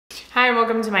Hi, and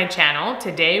welcome to my channel.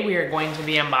 Today we are going to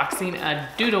be unboxing a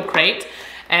Doodle Crate,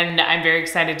 and I'm very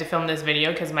excited to film this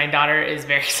video because my daughter is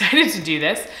very excited to do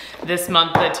this. This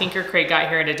month the Tinker Crate got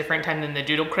here at a different time than the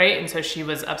Doodle Crate, and so she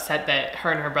was upset that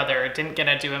her and her brother didn't get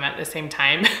to do them at the same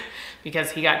time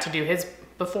because he got to do his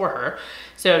before her.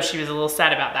 So she was a little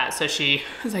sad about that. So she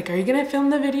was like, are you gonna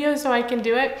film the video so I can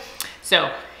do it?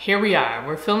 So here we are,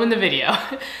 we're filming the video.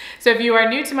 So if you are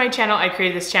new to my channel, I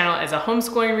created this channel as a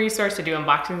homeschooling resource to do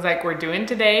unboxings like we're doing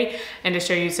today and to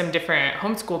show you some different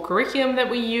homeschool curriculum that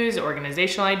we use,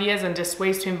 organizational ideas, and just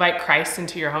ways to invite Christ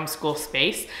into your homeschool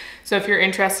space. So if you're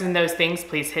interested in those things,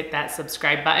 please hit that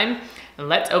subscribe button and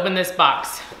let's open this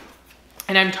box.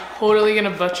 And I'm totally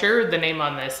gonna butcher the name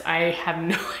on this. I have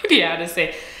no idea how to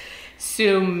say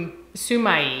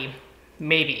Sumi-E,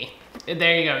 maybe.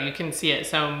 There you go, you can see it.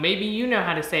 So maybe you know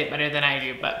how to say it better than I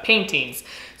do, but paintings.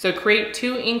 So create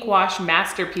 2 ink wash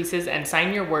masterpieces and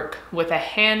sign your work with a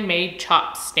handmade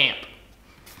chopped stamp.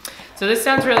 So this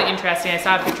sounds really interesting. I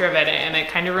saw a picture of it and it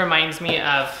kind of reminds me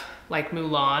of like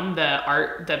Mulan, the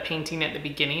art, the painting at the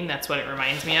beginning. That's what it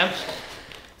reminds me of.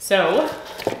 So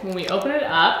when we open it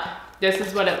up, this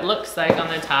is what it looks like on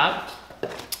the top.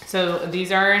 So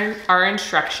these are our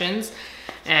instructions.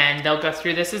 And they'll go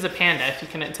through, this is a panda, if you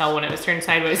couldn't tell when it was turned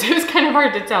sideways. It was kind of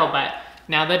hard to tell, but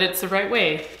now that it's the right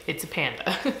way, it's a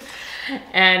panda.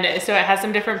 And so it has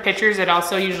some different pictures. It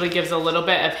also usually gives a little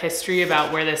bit of history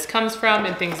about where this comes from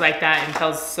and things like that, and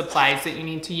tells supplies that you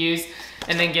need to use,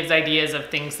 and then gives ideas of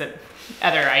things that,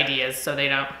 other ideas, so they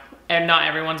don't, and not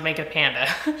everyone's making a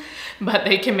panda, but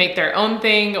they can make their own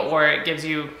thing, or it gives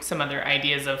you some other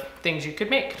ideas of things you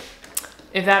could make.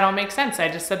 If that all makes sense, I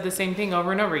just said the same thing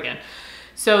over and over again.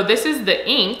 So this is the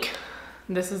ink.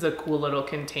 This is a cool little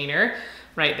container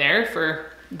right there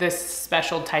for this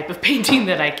special type of painting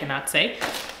that I cannot say.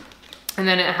 And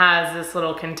then it has this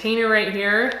little container right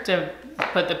here to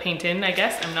put the paint in, I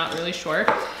guess. I'm not really sure.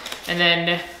 And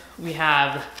then we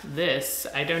have this.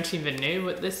 I don't even know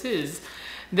what this is.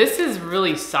 This is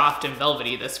really soft and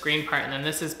velvety, this green part, and then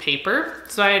this is paper.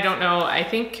 So I don't know, I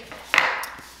think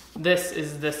this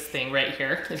is this thing right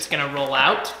here. It's gonna roll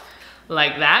out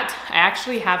like that. I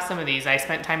actually have some of these. I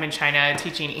spent time in China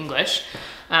teaching English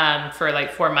for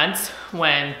like 4 months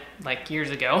when, like years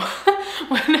ago,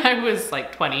 when I was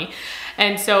like 20.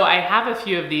 And so I have a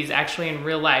few of these actually in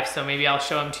real life. So maybe I'll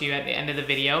show them to you at the end of the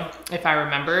video if I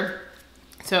remember.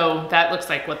 So that looks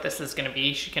like what this is gonna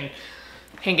be. She can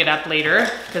hang it up later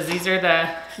because these are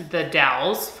the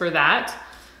dowels for that,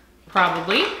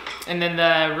 probably. And then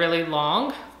the really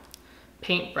long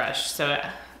paintbrush. So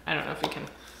I don't know if you can,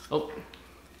 oh.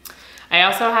 I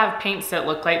also have paints that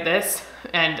look like this,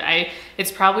 and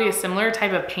it's probably a similar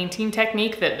type of painting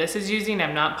technique that this is using.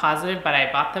 I'm not positive, but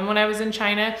I bought them when I was in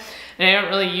China, and I don't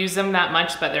really use them that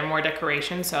much, but they're more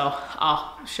decoration, so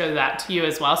I'll show that to you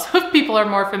as well. So if people are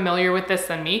more familiar with this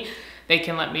than me, they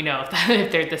can let me know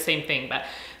if they're the same thing. But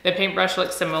the paintbrush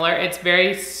looks similar. It's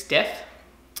very stiff,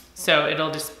 so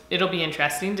it'll be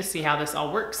interesting to see how this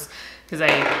all works, because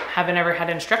I haven't ever had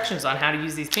instructions on how to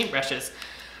use these paintbrushes.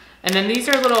 And then these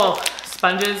are little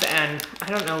sponges, and I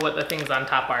don't know what the things on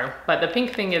top are, but the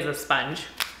pink thing is a sponge.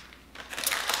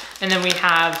 And then we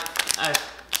have a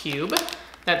cube.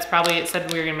 That's probably, it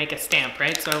said we were gonna make a stamp,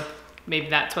 right? So maybe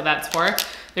that's what that's for.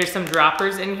 There's some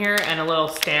droppers in here and a little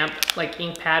stamp, like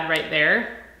ink pad right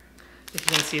there. If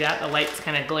you can see that, the light's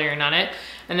kind of glaring on it.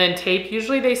 And then tape,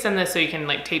 usually they send this so you can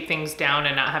like tape things down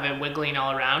and not have it wiggling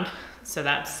all around. So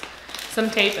that's some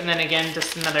tape, and then again,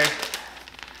 just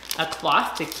a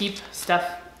cloth to keep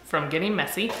stuff from getting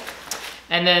messy.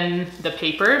 And then the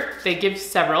paper, they give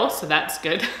several, so that's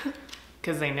good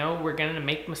because they know we're gonna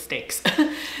make mistakes.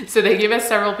 So they give us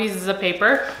several pieces of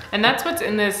paper, and that's what's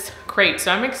in this crate.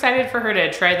 So I'm excited for her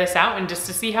to try this out and just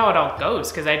to see how it all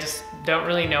goes, because I just don't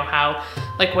really know how,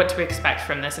 like what to expect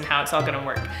from this and how it's all gonna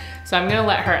work. So I'm gonna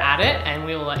let her at it and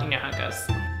we will let you know how it goes.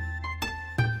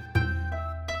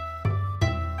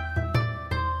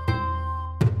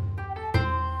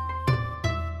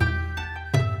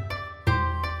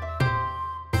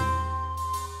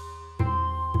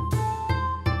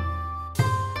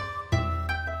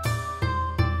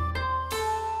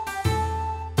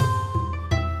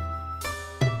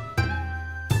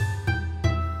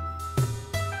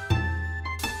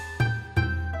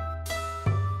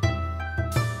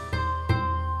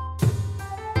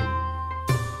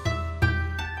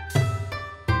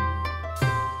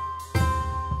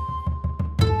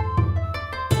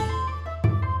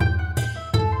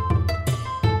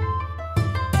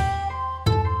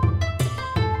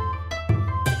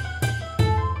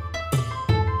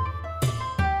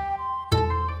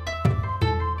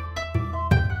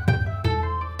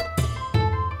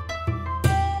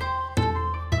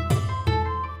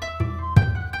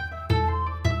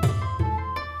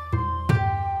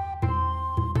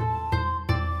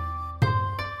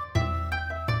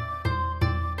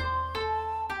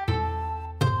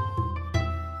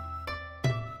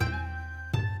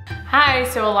 Hi,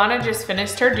 so Alana just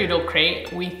finished her Doodle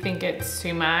Crate. We think it's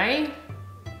Sumi-E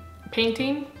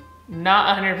painting.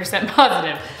 Not 100%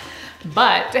 positive,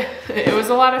 but it was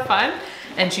a lot of fun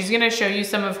and she's gonna show you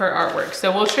some of her artwork.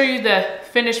 So we'll show you the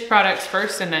finished products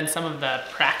first and then some of the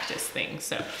practice things.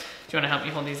 So do you wanna help me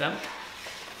hold these up?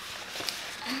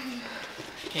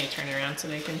 Okay, turn it around so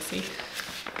they can see.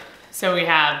 So we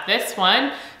have this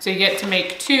one. So you get to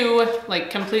make two like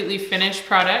completely finished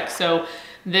products. So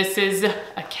this is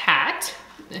a cat.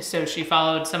 So she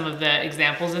followed some of the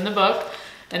examples in the book.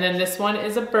 And then this one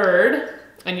is a bird.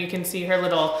 And you can see her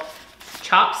little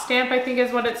chop stamp, I think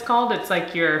is what it's called. It's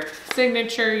like your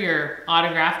signature, your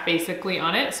autograph basically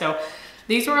on it. So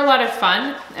these were a lot of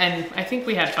fun and I think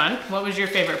we had fun. What was your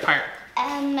favorite part?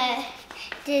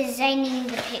 Designing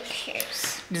the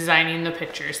pictures. Designing the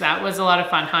pictures. That was a lot of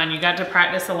fun, huh? And you got to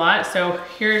practice a lot. So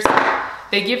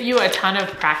they give you a ton of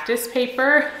practice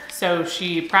paper. So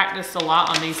she practiced a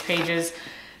lot on these pages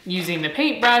using the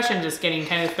paintbrush and just getting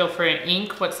kind of feel for an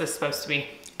ink. What's this supposed to be?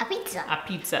 A pizza. A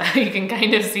pizza. You can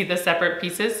kind of see the separate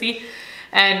pieces, see?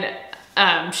 And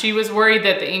she was worried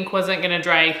that the ink wasn't gonna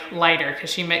dry lighter because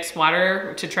she mixed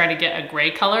water to try to get a gray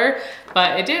color,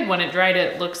 but it did. When it dried,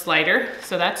 it looks lighter,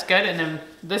 so that's good. And then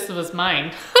this was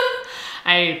mine.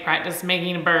 I practiced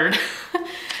making a bird.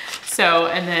 So,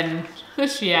 and then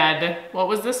she had, what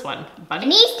was this one? Bunny?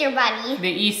 An Easter bunny. The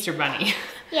Easter bunny.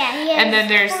 Yeah, and then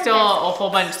there's still a whole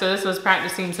bunch. So this was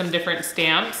practicing some different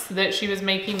stamps that she was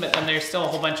making, but then there's still a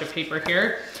whole bunch of paper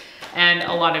here and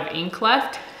a lot of ink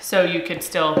left. So you could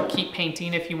still keep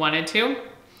painting if you wanted to.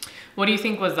 What do you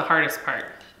think was the hardest part?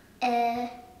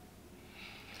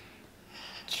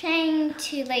 Trying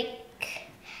to like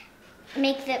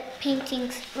make the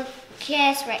paintings look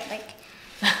just right,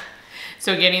 like.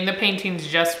 So getting the paintings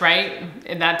just right,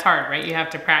 and that's hard, right? You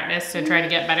have to practice to try to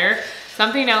get better.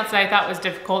 Something else that I thought was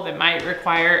difficult that might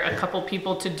require a couple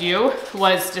people to do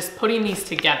was just putting these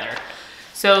together.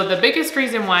 So the biggest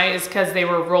reason why is because they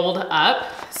were rolled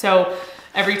up. So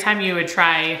every time you would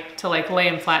try to like lay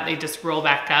them flat, they just roll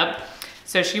back up.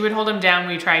 So she would hold them down.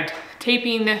 We tried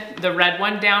taping the red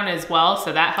one down as well.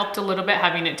 So that helped a little bit,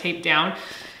 having it taped down.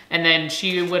 And then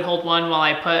she would hold one while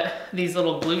I put these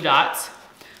little glue dots,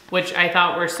 which I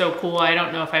thought were so cool. I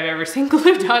don't know if I've ever seen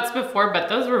glue dots before, but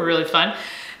those were really fun.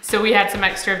 So we had some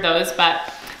extra of those,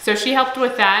 so she helped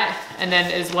with that. And then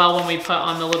as well, when we put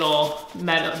on the little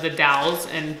metal, the dowels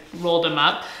and rolled them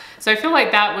up. So I feel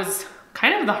like that was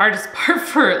kind of the hardest part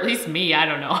for at least me, I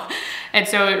don't know. And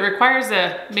so it requires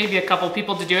maybe a couple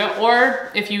people to do it, or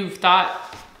if you've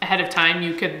thought ahead of time,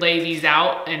 you could lay these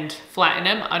out and flatten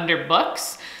them under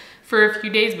books for a few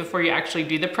days before you actually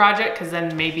do the project, because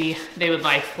then maybe they would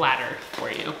lie flatter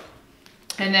for you.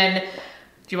 And then,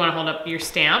 do you want to hold up your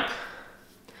stamp?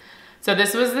 So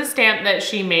this was the stamp that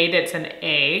she made. It's an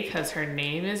A because her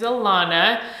name is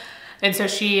Alana. And so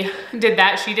she did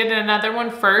that. She did another one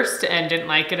first and didn't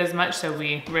like it as much, so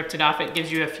we ripped it off. It gives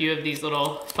you a few of these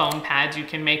little foam pads you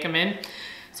can make them in.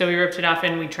 So we ripped it off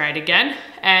and we tried again.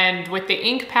 And with the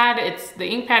ink pad, the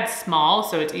ink pad's small,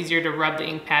 so it's easier to rub the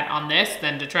ink pad on this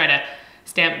than to try to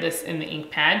stamp this in the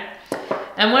ink pad.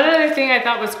 And one other thing I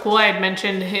thought was cool, I had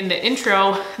mentioned in the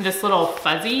intro, this little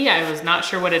fuzzy. I was not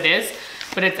sure what it is,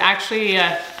 but it's actually,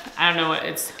 I don't know,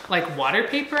 it's like water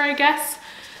paper, I guess,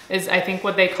 is I think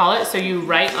what they call it. So you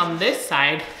write on this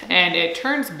side and it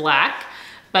turns black,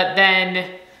 but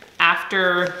then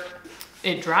after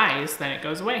it dries, then it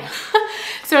goes away.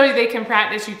 So they can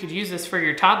practice. You could use this for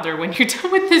your toddler when you're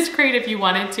done with this crate if you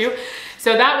wanted to.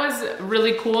 So that was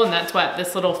really cool, and that's what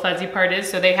this little fuzzy part is.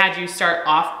 So they had you start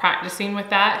off practicing with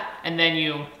that, and then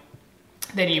you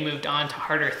moved on to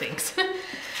harder things.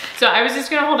 So I was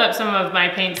just gonna hold up some of my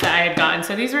paints that I had gotten.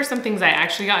 So these were some things I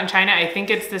actually got in China. I think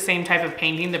it's the same type of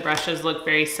painting. The brushes look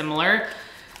very similar.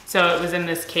 So it was in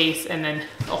this case, and then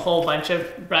a whole bunch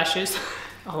of brushes.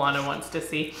 Alana wants to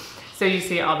see. So you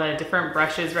see all the different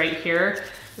brushes right here,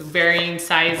 varying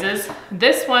sizes.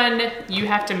 This one, you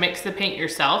have to mix the paint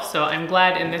yourself. So I'm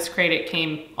glad in this crate it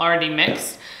came already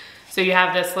mixed. So you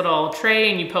have this little tray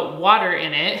and you put water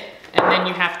in it, and then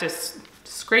you have to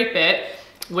scrape it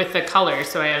with the colors.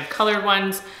 So I have colored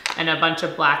ones and a bunch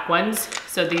of black ones.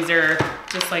 So these are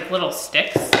just like little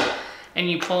sticks, and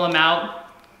you pull them out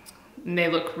and they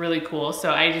look really cool.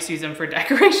 So I just use them for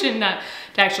decoration, not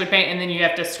to actually paint. And then you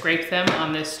have to scrape them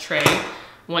on this tray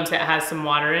once it has some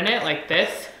water in it like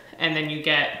this, and then you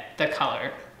get the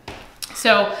color.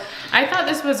 So I thought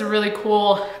this was a really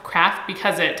cool craft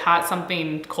because it taught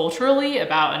something culturally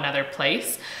about another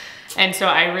place. And so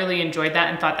I really enjoyed that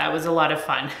and thought that was a lot of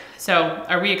fun. So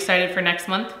are we excited for next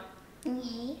month?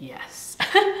 Mm-hmm. Yes.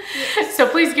 So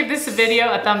please give this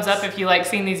video a thumbs up if you like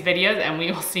seeing these videos, and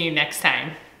we will see you next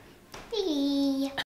time.